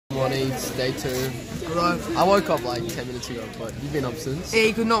everybody. It's day 2. Hello. I woke up like 10 minutes ago, but you've been up since.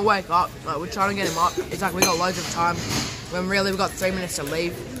 He could not wake up. Like, we're trying to get him up. It's like we got loads of time when really we got 3 minutes to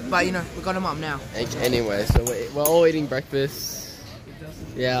leave. But you know, we got him up now. Anyway, so we're all eating breakfast.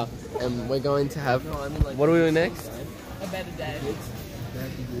 Yeah, and we're going to have. What are we doing next? A better day.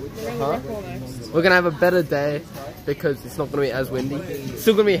 Huh? We're gonna have a better day because it's not gonna be as windy. It's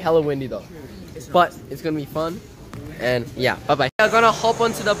still gonna be hella windy though, but it's gonna be fun. And yeah, bye bye. We're gonna hop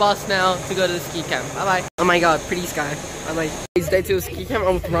onto the bus now to go to the ski camp. Bye bye. Oh my god, pretty sky. Bye bye. It's day 2 of ski camp.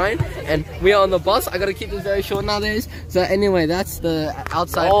 I'm with Ryan, and we are on the bus. I gotta keep this very short nowadays. So anyway, that's the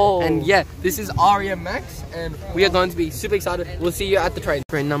outside. Oh. And yeah, this is Aria Max, and we are going to be super excited. We'll see you at the train.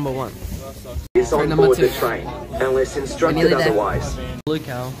 Train number 1. Is on board the train, unless instructed otherwise. Look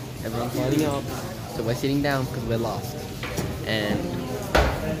how everyone's lining up, so we're sitting down because we're lost. And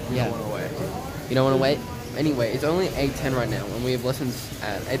yeah, you don't want to wait. Anyway, it's only 8:10 right now, and we have lessons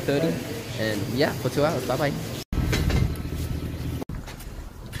at 8:30. And yeah, for 2 hours. Bye bye.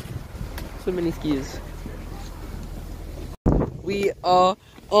 So many skiers. We are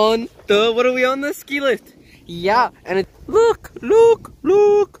on the. What are we on the ski lift? Yeah, and it. Look.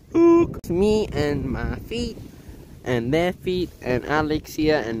 It's me and my feet. And their feet, and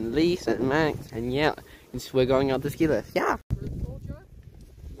Alexia, and Lise, and Max, and yeah, we're going out the ski lift. Yeah.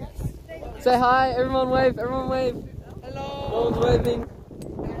 Say hi, everyone wave, Hello. No one's waving.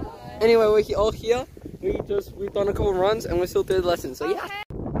 Anyway, we're all here. We've done a couple of runs, and we're still through the lesson. So yeah.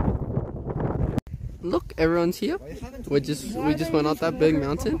 Look, everyone's here. We just went up that big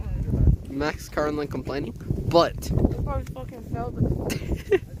mountain. Max currently complaining, but.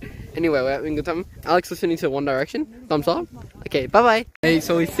 Anyway, we're having a good time. Alex listening to One Direction. Thumbs up. Okay, bye bye. Hey,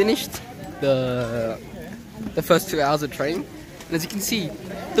 so we finished the first 2 hours of training, and as you can see,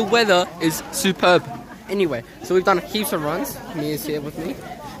 the weather is superb. Anyway, so we've done heaps of runs. Me is here with me,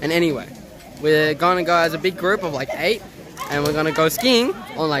 and anyway, we're gonna go as a big group of like 8, and we're gonna go skiing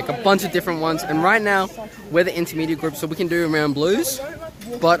on like a bunch of different ones. And right now, we're the intermediate group, so we can do around blues,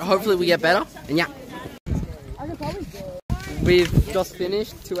 but hopefully we get better. And yeah. We've just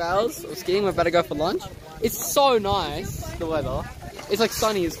finished 2 hours of skiing. We're about to go for lunch. It's so nice, the weather. It's like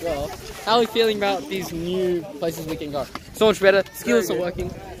sunny as well. How are we feeling about these new places we can go? So much better. Ski lifts are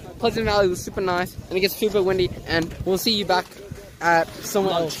working. Pleasant Valley was super nice, and it gets super windy. And we'll see you back at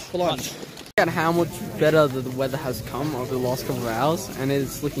somewhere else for lunch. Look at how much better the weather has come over the last couple of hours, and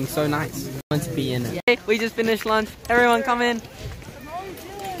it's looking so nice. I'm going to be in it. Hey, we just finished lunch. Everyone come in.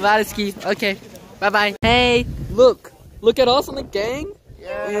 Vladiski. Okay. Bye bye. Hey, look. Look at us on the gang,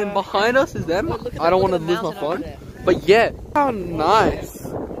 and behind us is them. I don't want to lose my phone, but yeah, how nice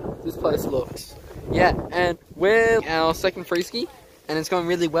this place looks. Yeah, and we're our second free ski, and it's going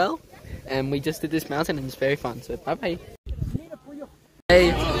really well. And we just did this mountain, and it's very fun. So bye bye.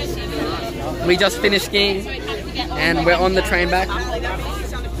 Hey, we just finished skiing, and we're on the train back.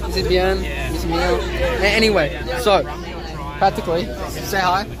 Is it bien? Is it meal? Anyway, so practically, say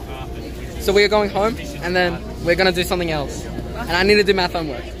hi. So we are going home, and then we're gonna do something else, and I need to do math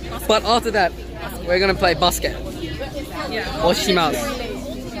homework. But after that, we're gonna play basket or shimazu.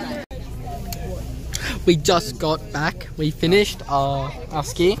 We just got back. We finished our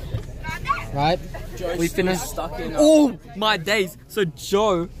ski, right? We finished. Oh my days! So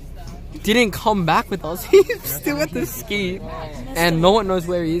Joe didn't come back with us. He's still at the ski, and no one knows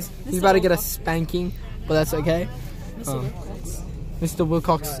where he is. He's about to get a spanking, but that's okay. Mr.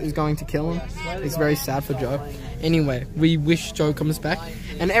 Wilcox is going to kill him. It's very sad for Joe. Anyway, we wish Joe comes back.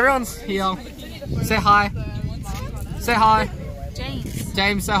 And everyone's here. Say hi. Say hi.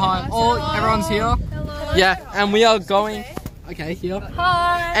 James, say hi. Oh, everyone's here. Hello. Yeah, and we are going. Okay, here.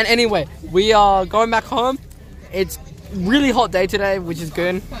 Hi. And anyway, we are going back home. It's really hot day today, which is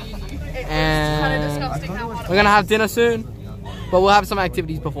good. And we're gonna have dinner soon. But we'll have some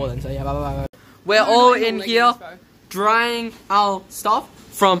activities before then. So yeah, bye bye bye. We're all in here, drying our stuff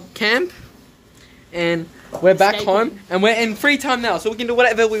from camp, and we're back home, and we're in free time now, so we can do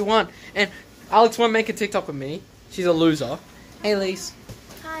whatever we want. And Alex won't make a TikTok with me. She's a loser. Hey, Lise.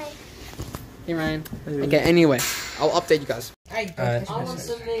 Hi. Hey, Ryan. Okay, anyway, I'll update you guys. Right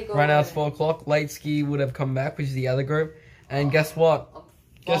now it's 4 o'clock. Late ski would have come back, which is the other group. And guess what?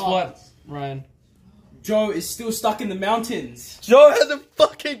 Guess what, Ryan? Joe is still stuck in the mountains. Joe hasn't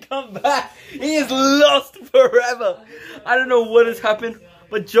fucking come back. He is lost forever. I don't know what has happened,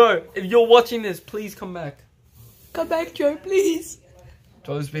 but Joe, if you're watching this, please come back. Come back, Joe, please.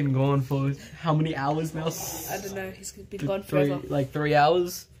 Joe's been gone for how many hours now? I don't know. He's been gone forever. Like 3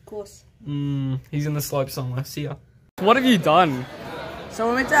 hours? Of course. He's in the slope somewhere. See ya. What have you done? So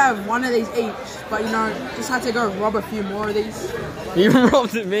we're meant to have one of these each, but you know, just had to go rob a few more of these. You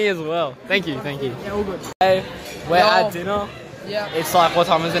robbed me as well. Thank you, thank you. Yeah, all good. Hey, we're at dinner. Yeah. It's like, what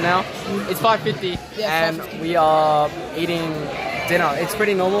time is it now? It's 5:50, Yeah, and 5:50. we are eating dinner. It's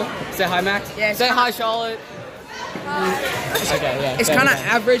pretty normal. Say hi, Max. Yeah, Say hi, Charlotte. Okay, yeah. It's there kind we of go.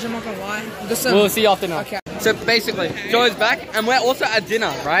 average, I'm not gonna lie. Just some, We'll see you after dinner. Okay. So basically, Joe's back, and we're also at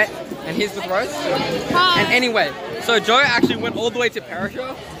dinner, right? And here's with Rose. And anyway, so Joe actually went all the way to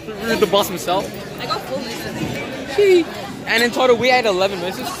Perisher, through the bus himself. I got full misses. And in total, we ate 11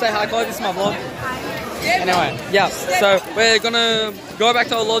 misses. Say hi, Chloe. This is my vlog. Anyway, yeah. So we're gonna go back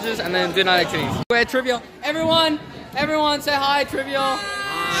to our lodges and then do night activities. We're at trivia. Everyone say hi, trivia.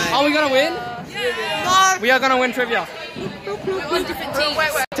 Hi. Are we gonna win? Yeah. We are gonna win trivia.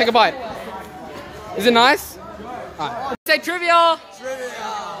 Wait. Take a bite. Is it nice? Alright. Say trivia.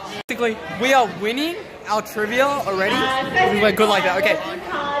 Basically, we are winning our trivia already. We're good like that. Okay.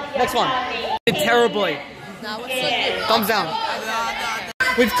 Next one. Did terribly. Thumbs down.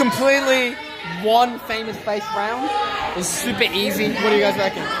 We've completely won famous face round. It was super easy. What do you guys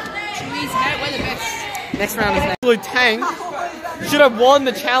reckon? We're the best. Next round is next. Blue Tang should have won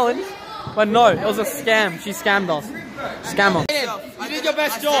the challenge, but no, it was a scam. She scammed us. Scammer. You did your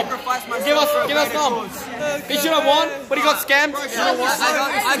best job. Give us thumbs. He should have won, but he got scammed.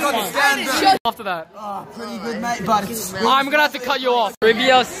 I got scammed. After that, Pretty good, mate, but it's... I'm gonna have to cut you off.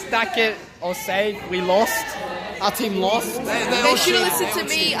 Trivia, stack it or save. We lost. Our team lost. They should have listened to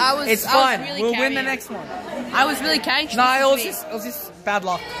me. It's fine. We'll win the next one. I was really carrying. No, it was just bad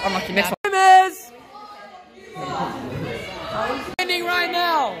luck. Unlucky. Next one. Is winning right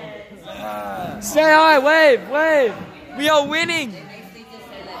now. Say hi, wave. We are winning.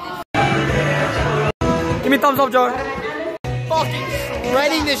 Give me thumbs up, Joe. Fucking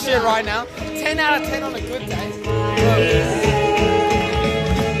shredding this shit right now. 10 out of 10 on a good day.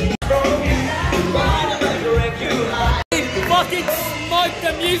 Fucking smoke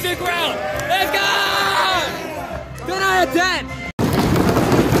the music round. Let's go! 10 out of 10.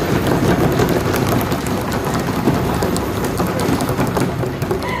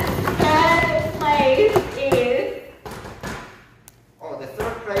 Third place is... Oh, the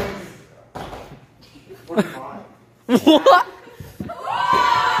third place is 45. What?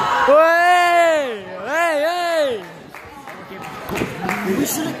 Hey! We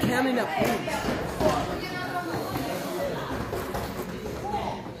should have counted up points.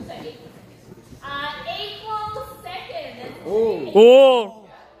 equal second. Oh!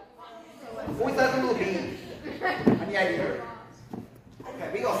 Who's that going to be? Any idea? Okay,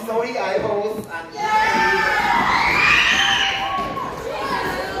 we got 30 eyeballs and...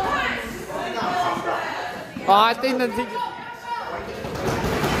 I think the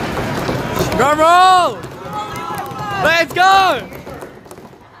drum roll! Let's go!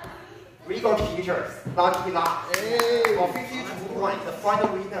 We got teachers. Lucky luck. For 52 points, the final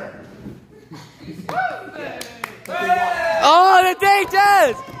winner. Oh, the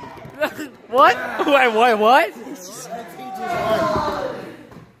teachers! What? Wait, what?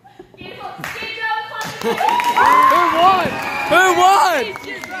 Who won?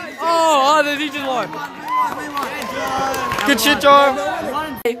 Oh, the teachers won. Good shit, Joe.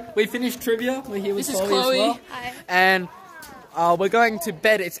 We finished trivia. We're here with Chloe as well. Hi. And we're going to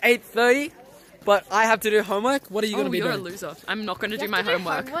bed. It's 8:30, but I have to do homework. What are you going to be You're doing? a loser. I'm not going to do my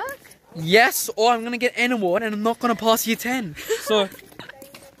homework. Yes, or I'm going to get an award and I'm not going to pass year 10. So.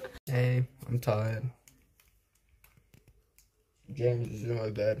 Hey, I'm tired. James is in my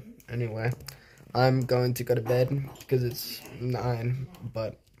bed. Anyway, I'm going to go to bed because it's 9,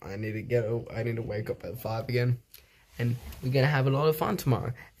 but I need to wake up at 5 again. And we're going to have a lot of fun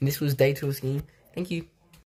tomorrow. And this was day 2 of skiing. Thank you.